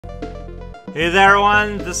Hey there,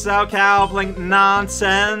 everyone. This is SoCal playing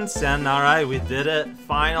nonsense, and all right, we did it.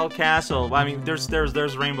 Final castle. I mean,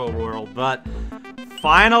 there's Rainbow World, but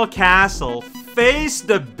final castle. Face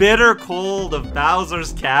the bitter cold of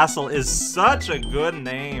Bowser's Castle is such a good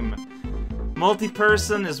name.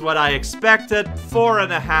 Multi-person is what I expected.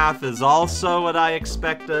 4.5 is also what I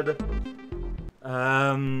expected.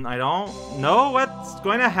 I don't know what's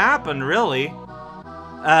going to happen, really.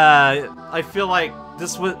 I feel like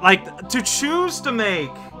this was, like, to choose to make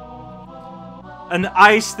an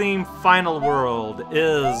ice-themed final world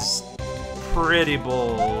is pretty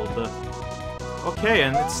bold. Okay,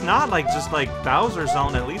 and it's not like just like Bowser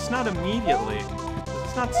Zone, at least not immediately.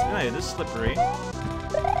 It's not, hey, this is slippery.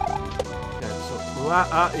 Okay, so,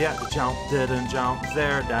 yeah, jump, didn't jump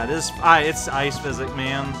there. That is, it's ice physics,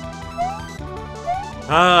 man.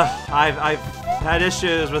 I've had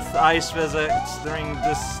issues with ice physics during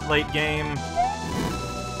this late game.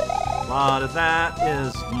 A lot of that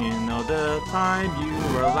is, you know, the time you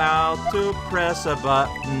were allowed to press a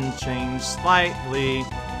button change slightly.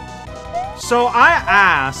 So I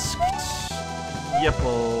asked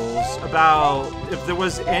Yipples about if there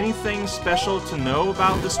was anything special to know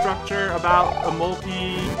about the structure, about a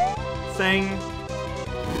multi-thing.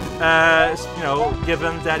 You know,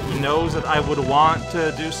 given that he knows that I would want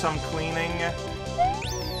to do some cleaning.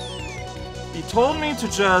 He told me to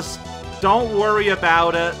just don't worry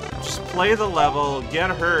about it, just play the level,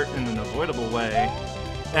 get hurt in an avoidable way,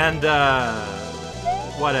 and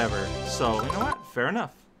whatever. So, you know what? Fair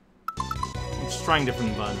enough. I'm just trying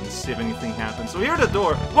different buttons, see if anything happens. So here at the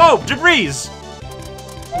door. Whoa! Gbreeze!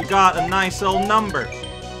 We got a nice little number.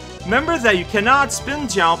 Remember that you cannot spin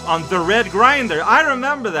jump on the red grinder. I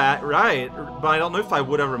remember that, right? But I don't know if I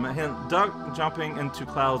would ever remember him. Duck jumping into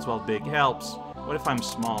clouds while big helps. What if I'm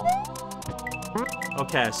small?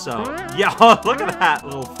 Okay, so yeah, look at that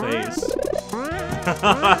little face.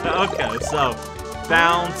 Okay, so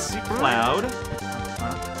bouncy cloud.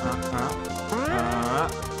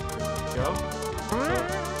 Go.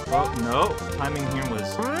 Oh no, timing here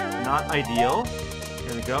was not ideal.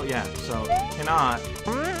 Here we go. Yeah, so you cannot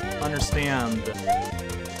understand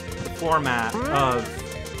the format of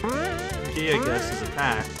Giga's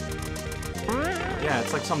attack. Yeah,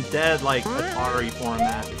 it's like some dead, like, Atari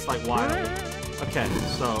format. It's like wild. Okay,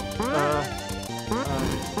 so,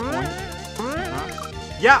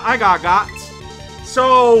 yeah, I got.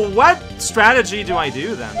 So, what strategy do I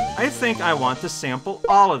do then? I think I want to sample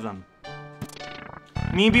all of them.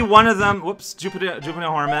 Maybe one of them, whoops,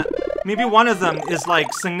 jupihornet. Maybe one of them is,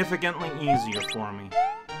 like, significantly easier for me.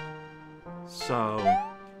 So,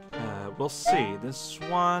 we'll see. This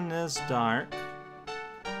one is dark.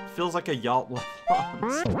 Feels like a yacht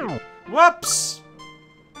level. Whoops!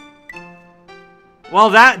 Well,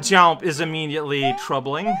 that jump is immediately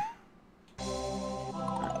troubling.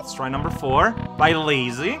 Right, let's try number 4. By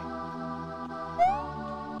lazy.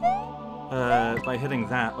 By hitting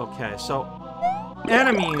that. Okay, so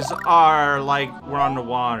enemies are like we're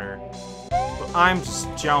underwater. But I'm just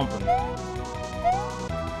jumping.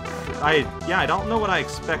 I don't know what I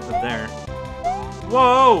expected there.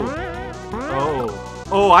 Whoa!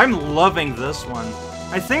 Oh, I'm loving this one.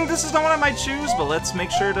 I think this is the one I might choose, but let's make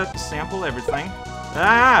sure to sample everything.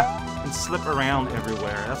 Ah! And slip around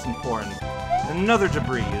everywhere. That's important. Another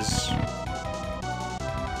gbreeze.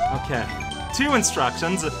 Okay. 2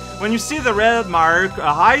 instructions. When you see the red mark,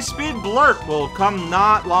 a high-speed blurt will come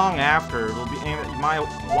not long after. It will be aimed at my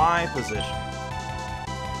Y position.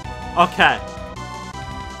 Okay.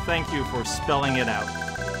 Thank you for spelling it out.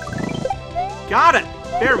 Got it!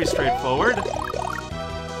 Very straightforward.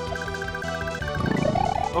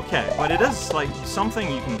 Okay, but it is, like, something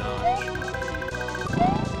you can dodge.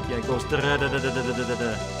 Yeah, it goes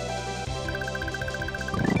da-da-da-da-da-da-da-da.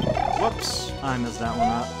 Whoops, I messed that one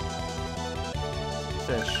up.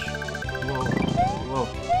 Fish. Whoa, whoa,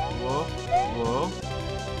 whoa, whoa.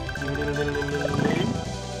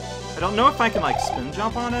 I don't know if I can, like, spin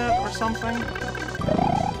jump on it or something.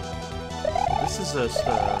 This is just,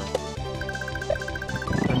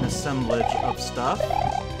 an assemblage of stuff.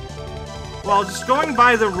 Well, just going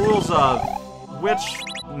by the rules of which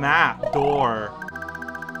map door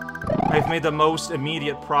I've made the most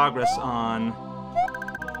immediate progress on.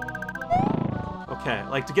 Okay,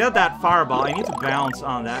 like to get that fireball, I need to bounce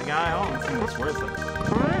on that guy. I don't think it's worth it.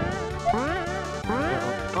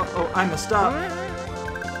 Oh, I messed up.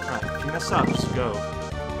 Alright, if you mess up, just go.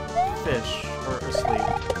 Fish, or asleep.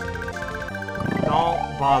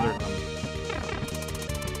 Don't bother them.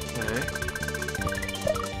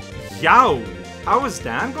 Yow! How is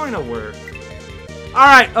that going to work?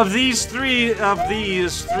 Alright, of these three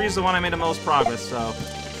is the one I made the most progress, so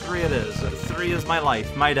 3 it is. 3 is my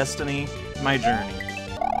life, my destiny, my journey.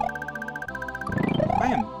 I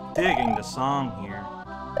am digging the song here.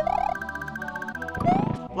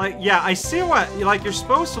 Like, yeah, I see what, like, you're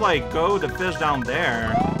supposed to, like, go the fish down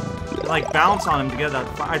there, and, like, bounce on him to get that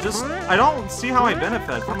fire. I don't see how I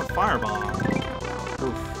benefit from a firebomb.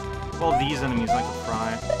 Oof. Well, these enemies I could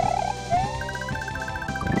fry.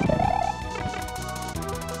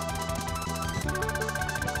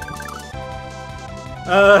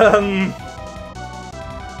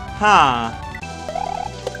 Huh.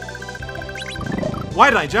 Why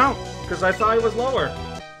did I jump? Because I thought it was lower.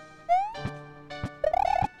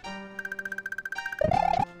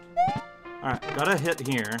 Alright, gotta hit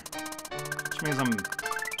here. Which means I'm...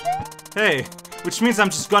 Hey! Which means I'm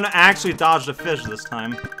just gonna actually dodge the fish this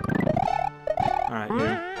time. Alright,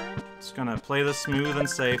 you. Just gonna play this smooth and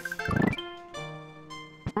safe.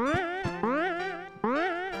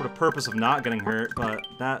 For the purpose of not getting hurt, but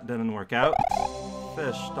that didn't work out.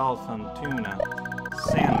 Fish, dolphin, tuna,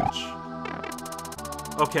 sandwich.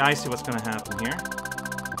 Okay, I see what's gonna happen here.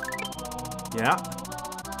 Yeah.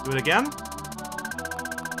 Do it again?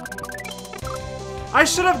 I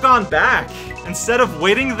should have gone back instead of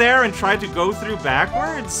waiting there and tried to go through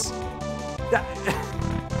backwards.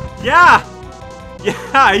 Yeah! Yeah,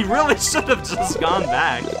 I really should have just gone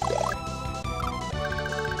back.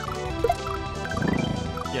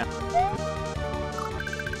 Yeah.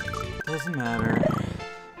 Doesn't matter.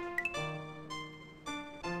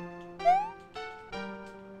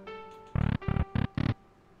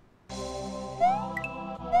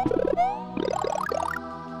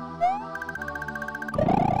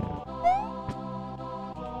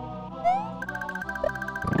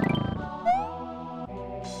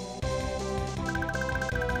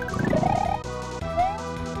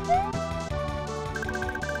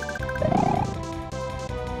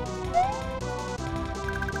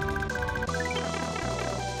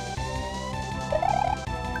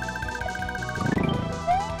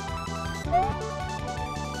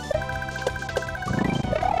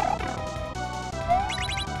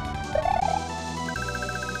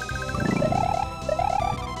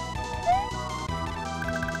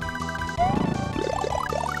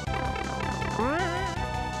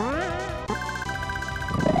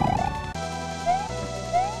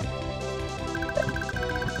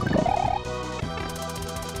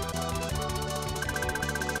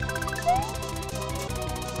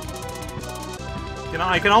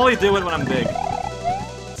 I can only do it when I'm big.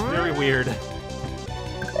 It's very weird.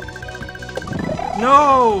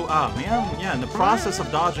 No! Oh, man. Yeah, in the process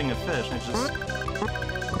of dodging a fish, I just...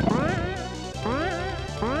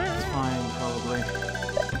 It's fine, probably.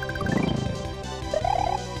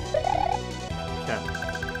 Okay.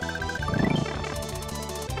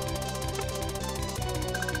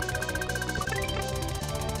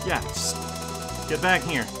 Yeah, just get back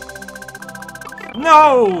here.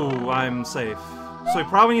 No! I'm safe. So we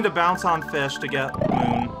probably need to bounce on fish to get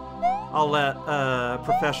moon. I'll let a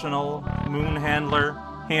professional moon handler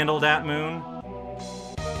handle that moon.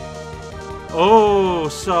 Oh,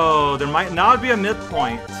 so there might not be a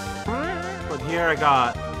midpoint. But here I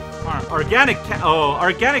got organic cat. Oh,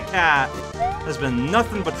 organic cat has been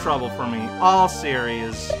nothing but trouble for me all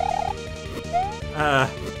series.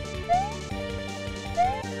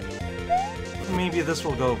 Maybe this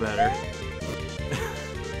will go better.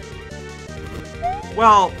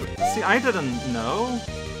 Well, see, I didn't know.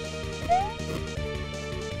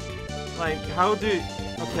 Like, how do...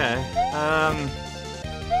 Okay,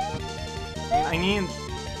 I need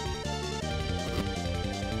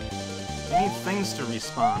things to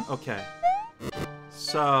respawn. Okay.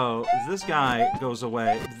 So, this guy goes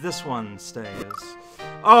away. This one stays.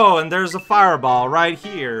 Oh, and there's a fireball right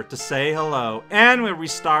here to say hello. And we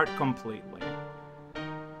restart completely.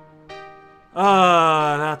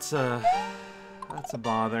 That's a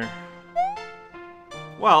bother.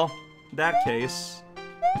 Well, in that case,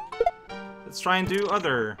 let's try and do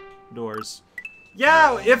other doors.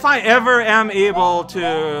 Yeah, if I ever am able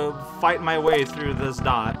to fight my way through this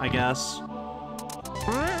dot, I guess.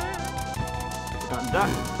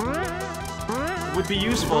 Duck. It would be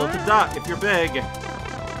useful to duck if you're big. It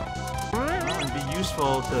would be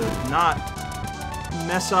useful to not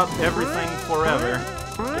mess up everything forever.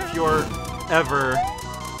 If you're ever...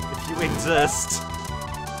 if you exist.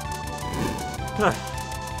 Well,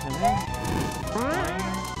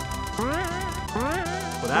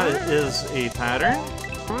 that is a pattern.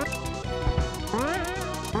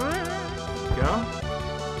 Go.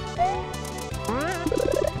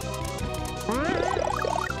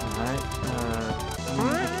 Alright, I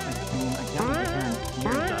can't return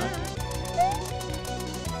here, duck.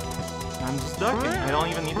 I'm just ducking. I don't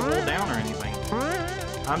even need to hold down or anything.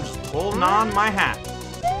 I'm just holding on my hat.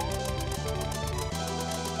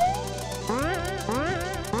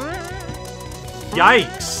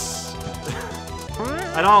 Yikes!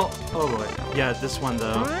 I don't... Oh boy. Yeah, this one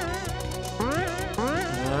though.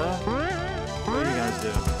 What do you guys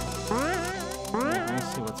do? Let's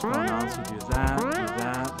see what's going on. So do that, do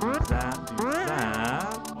that, do that, do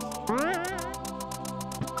that.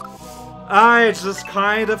 I just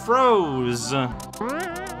kind of froze. It's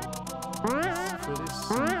pretty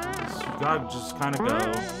simple. You gotta just kind of go.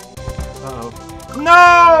 Uh-oh.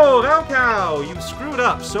 No! Velcow! You screwed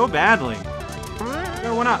up so badly.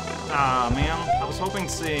 There went up. Ah, man. I was hoping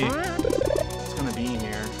to see what's gonna be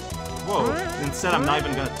here. Whoa. Instead, I'm not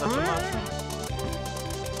even gonna touch a mushroom.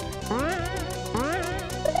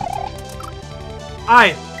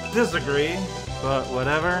 I disagree, but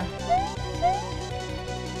whatever.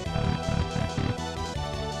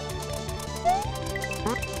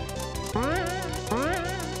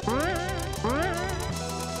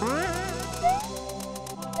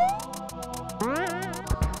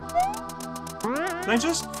 Did I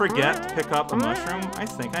just forget to pick up a mushroom? I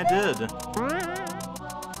think I did.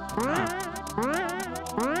 Huh.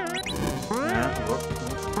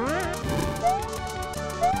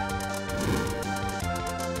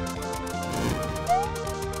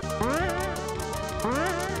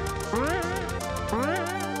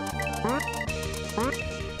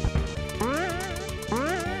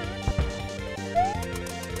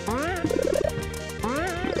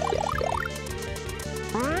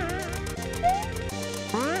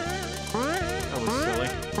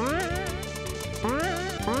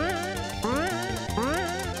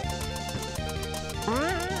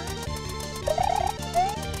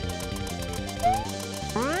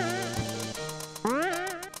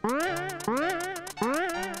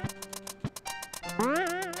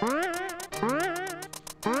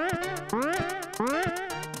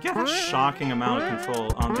 Shocking amount of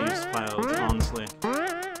control on these clouds, honestly.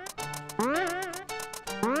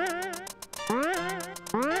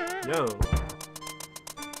 Yo.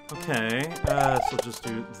 Okay, so just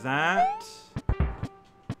do that.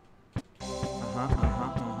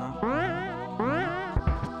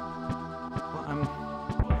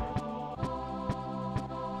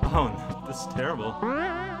 Well, oh, this is terrible.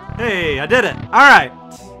 Hey, I did it! Alright!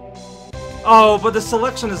 Oh, but the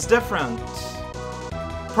selection is different.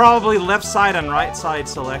 Probably left side and right side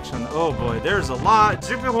selection. Oh boy, there's a lot.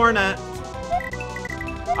 Jupihornet.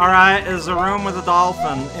 Alright, is a room with a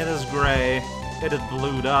dolphin. It is gray. It is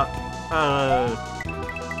blued up.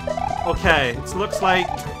 Okay, it looks like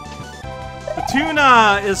the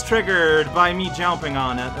tuna is triggered by me jumping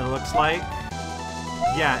on it, it looks like.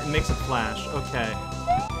 Yeah, it makes it flash. Okay.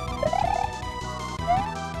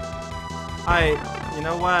 You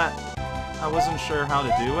know what? I wasn't sure how to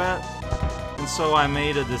do it. And so I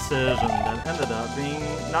made a decision that ended up being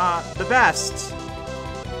not the best.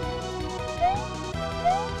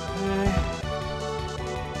 Okay.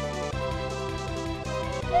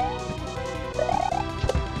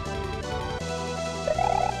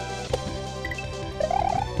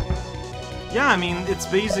 Yeah, I mean, it's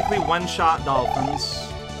basically one-shot dolphins.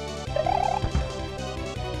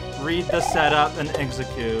 Read the setup and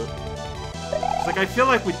execute. It's like, I feel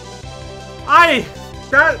like we...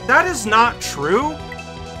 That is not true.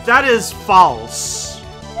 That is false.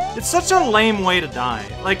 It's such a lame way to die.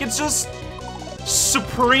 Like, it's just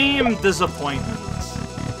supreme disappointment.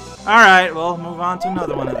 Alright, well, move on to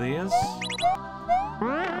another one of these.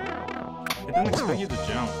 I didn't expect you to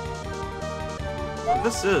jump. Well,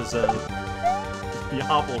 this is a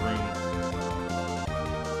Yopple room.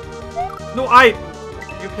 No,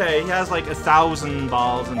 okay, he has like 1,000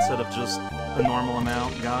 balls instead of just a normal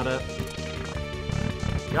amount. Got it.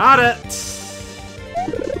 Got it!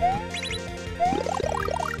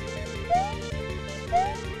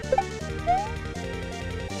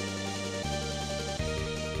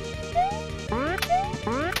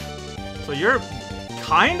 So you're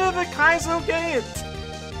kind of a Kaizo Gate?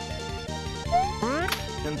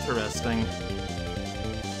 Interesting.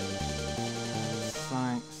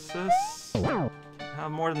 Sciences.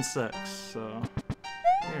 Have more than 6, so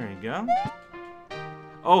here you go.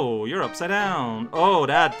 Oh, you're upside down. Oh,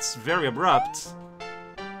 that's very abrupt.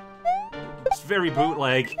 It's very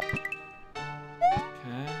bootleg.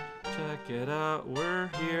 Okay, check it out.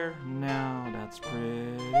 We're here now. That's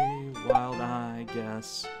pretty wild, I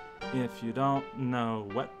guess. If you don't know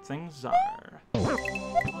what things are.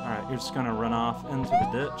 Alright, you're just gonna run off into the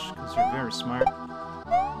ditch, because you're very smart.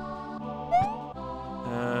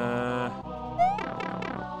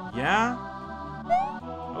 Yeah?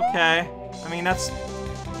 Okay. I mean, that's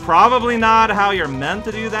probably not how you're meant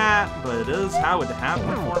to do that, but it is how it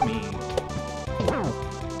happened for me.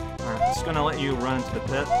 Alright, just gonna let you run into the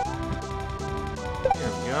pit. Here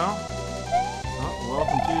we go. Oh,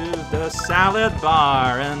 welcome to the salad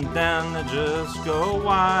bar, and then just go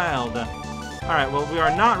wild. Alright, well, we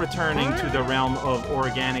are not returning to the realm of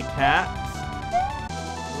organic cats.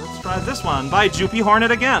 Let's try this one by jupihornet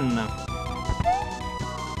again.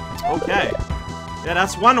 Okay. Yeah,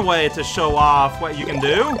 that's one way to show off what you can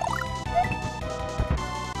do.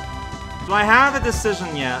 Do I have a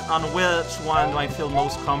decision yet on which one do I feel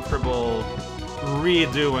most comfortable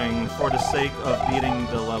redoing for the sake of beating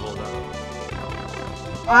the level, though?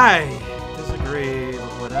 I disagree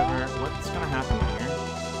with whatever. What's gonna happen here?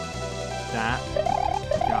 That.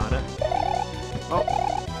 Got it. Oh,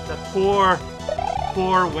 that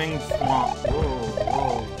poor winged swamp. Whoa,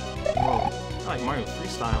 whoa, whoa. I like Mario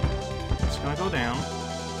freestyle. Just gonna go down.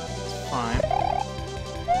 It's fine.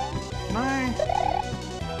 Can I?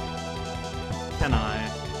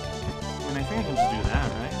 I mean, I think I can just do that,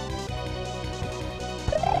 right?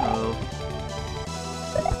 Oh.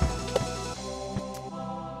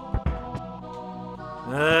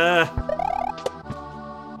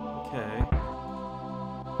 Okay.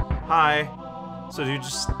 Hi. So do you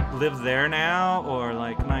just live there now? Or,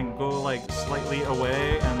 like, can I go, like, slightly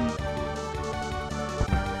away and...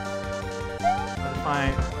 What if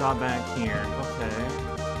I got back here? Okay.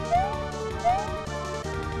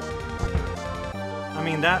 I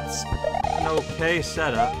mean, that's an okay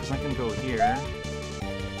setup, because I can go here.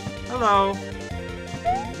 Hello.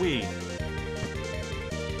 We.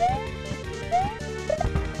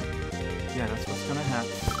 Yeah, that's what's gonna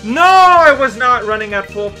happen. No! I was not running at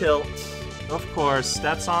full tilt. Of course,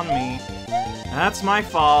 that's on me. That's my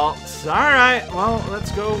fault. Alright, well,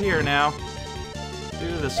 let's go here now.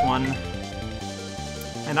 Do this one.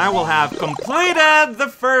 And I will have completed the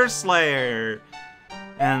first layer.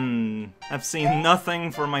 And I've seen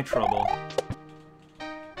nothing for my trouble.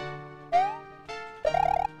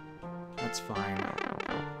 That's fine.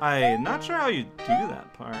 I'm not sure how you do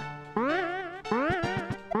that part.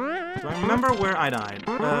 Do I remember where I died?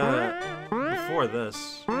 Before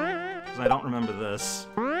this. Because I don't remember this.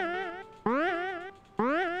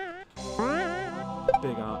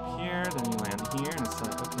 Big up here, then you land here, and it's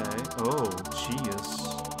like, okay. Oh, jeez.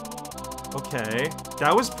 Okay,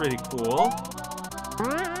 that was pretty cool.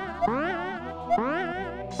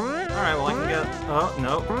 Alright, well I can get... Oh,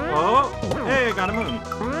 no. Oh! Hey, I got a moon.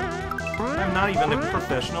 I'm not even a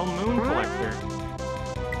professional moon collector.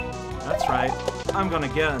 That's right. I'm gonna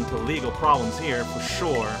get into legal problems here, for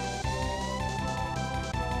sure.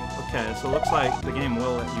 Okay, so it looks like the game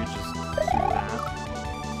will let you just do that.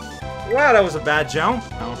 Wow, that was a bad jump!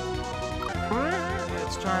 No.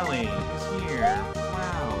 It's Charlie. He's here.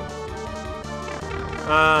 Wow.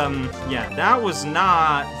 Yeah, that was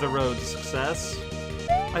not the road to success.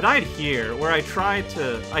 I died here, where I tried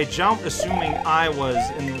to... I jumped assuming I was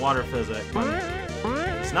in water physics, but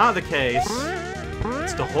it's not the case.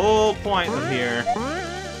 It's the whole point of here.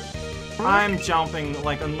 I'm jumping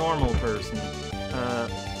like a normal person.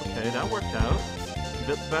 Okay, that worked out. A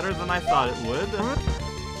bit better than I thought it would.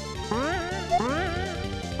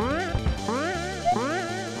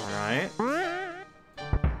 Alright.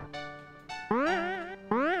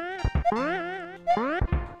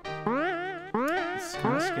 It's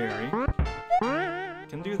kind of scary.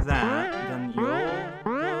 Can do that, then you'll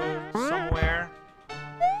go somewhere.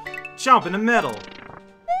 Jump in the middle!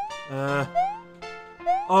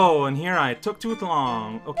 Oh, and here I took too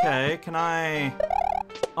long. Okay, can I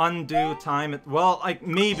undo time it? Well, like,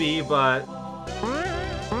 maybe, but...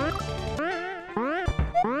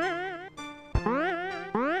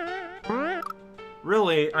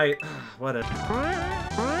 Really, what a...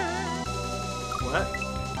 What?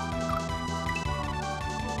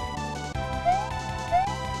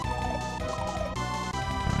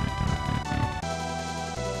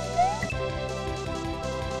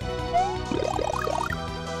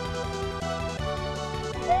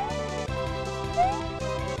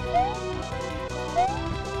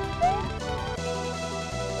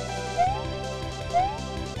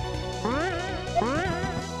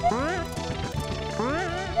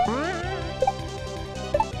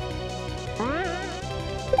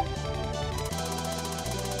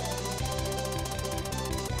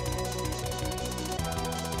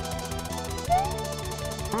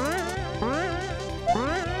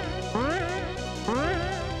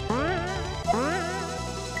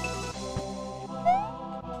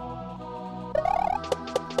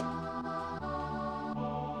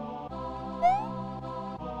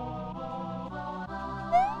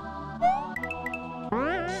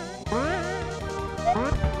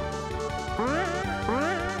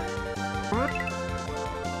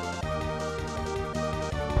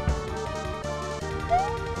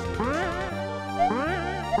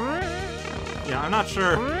 I'm not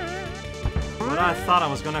sure what I thought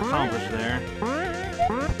I was gonna accomplish there.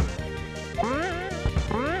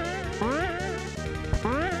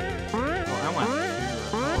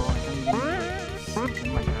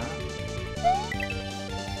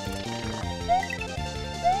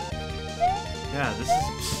 Yeah, this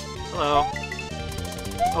is... Hello.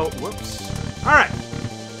 Oh, whoops. Alright.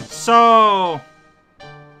 So...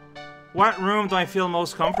 What room do I feel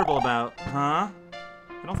most comfortable about? Huh?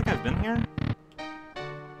 I don't think I've been here.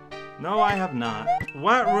 No, I have not.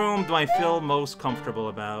 What room do I feel most comfortable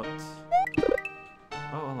about?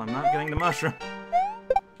 Oh, well, I'm not getting the mushroom.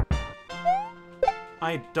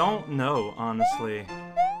 I don't know, honestly.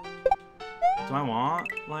 Do I want,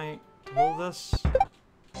 like, to hold this?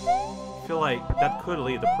 I feel like that could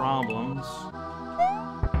lead to problems.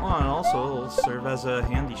 Well, and also it'll serve as a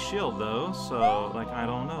handy shield, though, so, like, I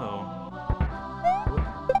don't know.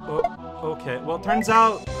 Oh, okay, well, it turns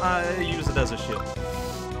out I use it as a shield.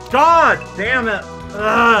 God damn it!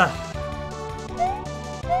 Ugh!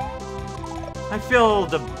 I feel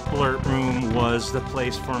the blurt room was the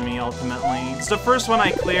place for me, ultimately. It's the first one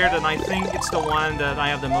I cleared, and I think it's the one that I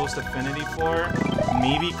have the most affinity for.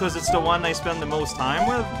 Maybe because it's the one I spend the most time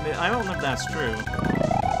with? I don't know if that's true.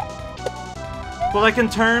 But, like, in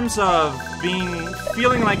terms of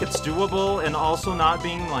feeling like it's doable, and also not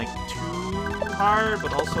being, like, too hard,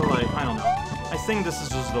 but also, like, I don't know. I think this is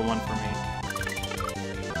just the one for me.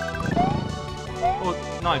 Oh,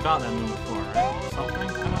 no, I got that room before, right? Something?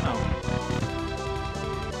 I don't know.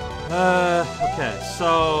 Okay,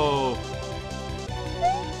 so...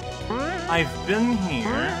 I've been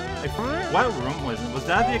here. What room was it? Was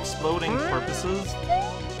that the exploding porpoises?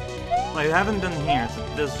 I haven't been here to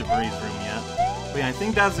this gbreeze room yet. But yeah, I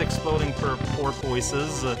think that's exploding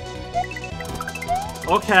porpoises.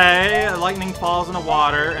 Okay, lightning falls in the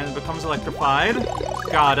water and it becomes electrified.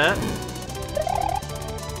 Got it.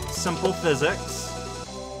 Simple physics.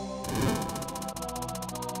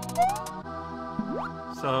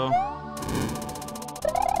 So...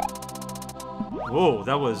 Whoa,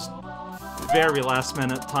 that was very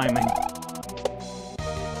last-minute timing.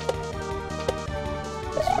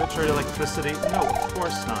 Is richer electricity? No, of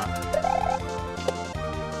course not.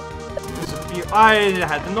 I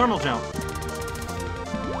had the normal jump.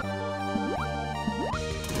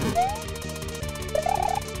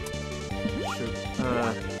 Shoot.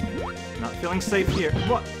 Not feeling safe here.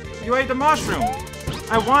 What? You ate the mushroom!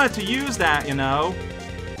 I wanted to use that, you know.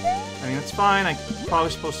 I mean, it's fine. I'm probably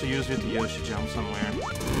supposed to use it with the Yoshi jump somewhere.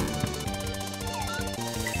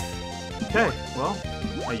 Okay, well,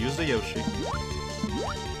 I used the Yoshi.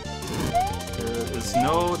 There is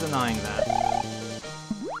no denying that.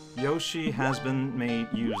 Yoshi has been made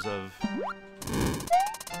use of.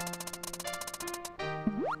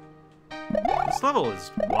 This level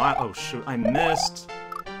is wild. Oh shoot, I missed.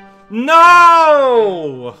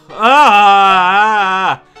 No!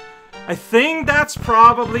 Ah! I think that's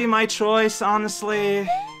probably my choice, honestly.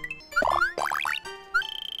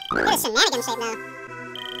 What a shenanigan shape now.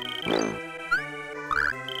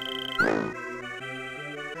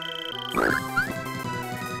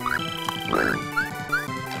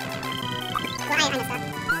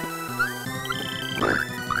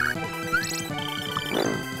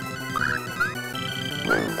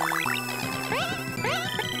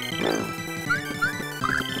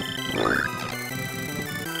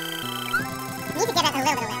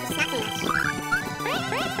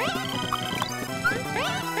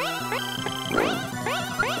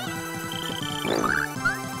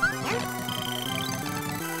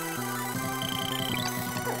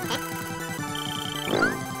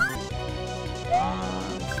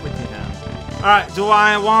 Alright, do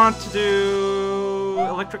I want to do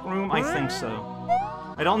Electric Room? I think so.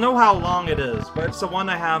 I don't know how long it is, but it's the one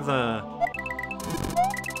I have the...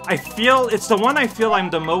 it's the one I feel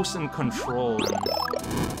I'm the most in control in.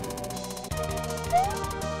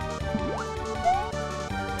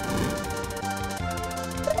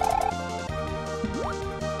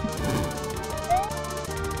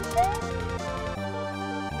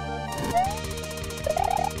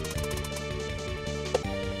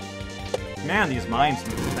 Man, these mines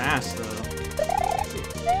move fast, though.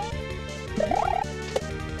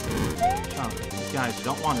 Jump. These guys, you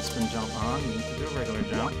don't want to spin jump on. You need to do a regular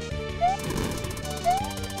jump.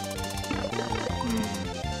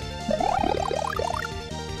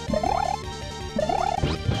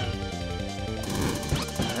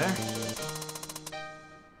 There.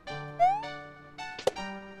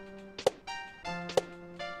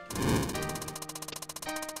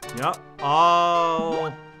 Yup.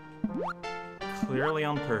 All... clearly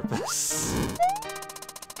on purpose.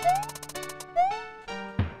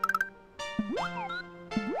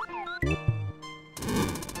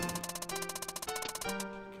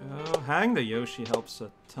 hang the Yoshi helps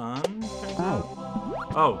a ton.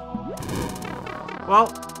 Oh. Well.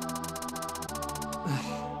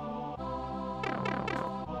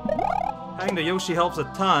 Hang the Yoshi helps a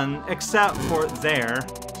ton, except for there.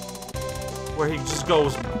 Where he just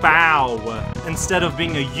goes bow instead of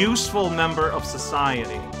being a useful member of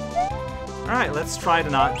society. Alright, let's try to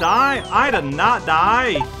not die. I did not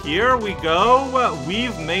die. Here we go.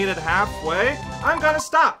 We've made it halfway. I'm gonna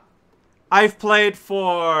stop. I've played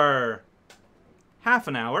for half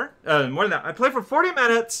an hour. More than that. I played for 40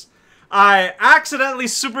 minutes. I accidentally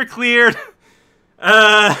super cleared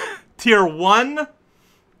Tier 1.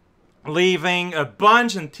 Leaving a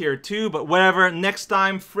bunch in Tier 2, but whatever. Next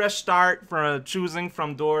time, fresh start for choosing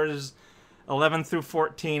from doors 11 through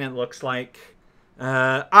 14, it looks like.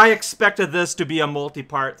 I expected this to be a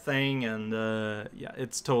multi-part thing, and yeah,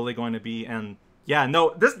 it's totally going to be. And yeah,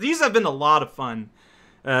 no, these have been a lot of fun.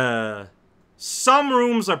 Some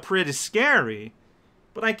rooms are pretty scary,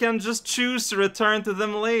 but I can just choose to return to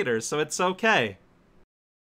them later, so it's okay.